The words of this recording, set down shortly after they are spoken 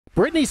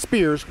Britney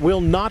Spears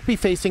will not be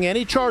facing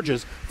any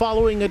charges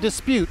following a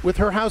dispute with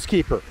her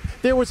housekeeper.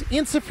 There was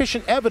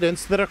insufficient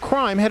evidence that a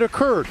crime had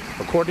occurred,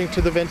 according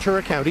to the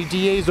Ventura County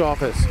DA's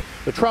office.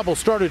 The trouble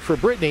started for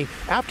Britney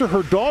after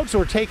her dogs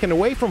were taken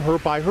away from her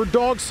by her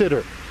dog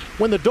sitter.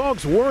 When the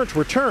dogs weren't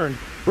returned,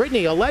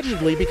 Britney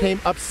allegedly became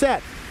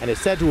upset and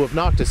is said to have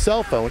knocked a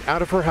cell phone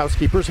out of her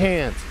housekeeper's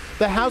hands.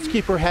 The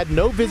housekeeper had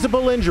no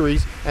visible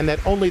injuries and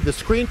that only the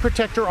screen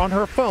protector on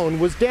her phone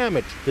was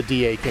damaged, the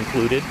DA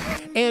concluded.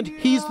 And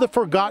he's the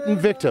forgotten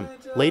victim,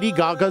 Lady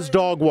Gaga's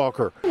dog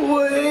walker.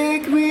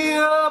 Wake me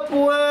up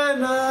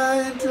when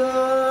I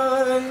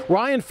die.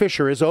 Ryan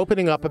Fisher is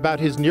opening up about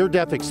his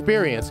near-death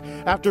experience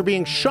after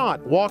being shot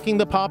walking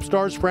the pop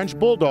star's French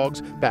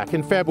bulldogs back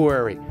in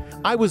February.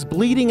 I was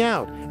bleeding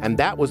out, and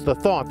that was the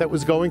thought that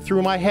was going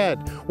through my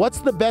head.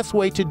 What's the best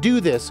way to do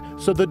this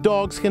so the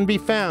dogs can be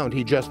found,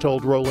 he just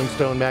told Rolling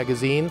Stone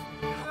magazine.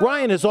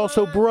 Ryan is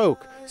also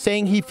broke,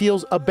 saying he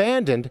feels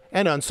abandoned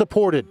and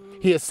unsupported.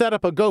 He has set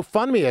up a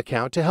GoFundMe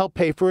account to help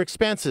pay for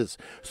expenses.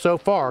 So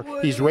far,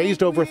 he's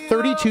raised over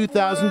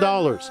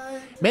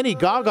 $32,000. Many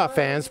Gaga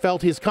fans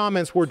felt his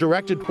comments were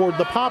directed toward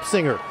the pop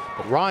singer,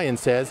 but Ryan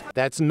says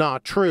that's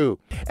not true.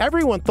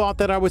 Everyone thought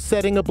that I was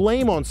setting a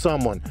blame on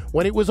someone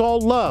when it was all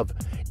love.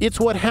 It's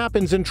what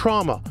happens in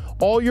trauma.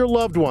 All your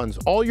loved ones,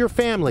 all your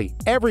family,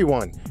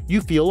 everyone.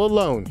 You feel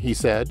alone, he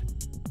said.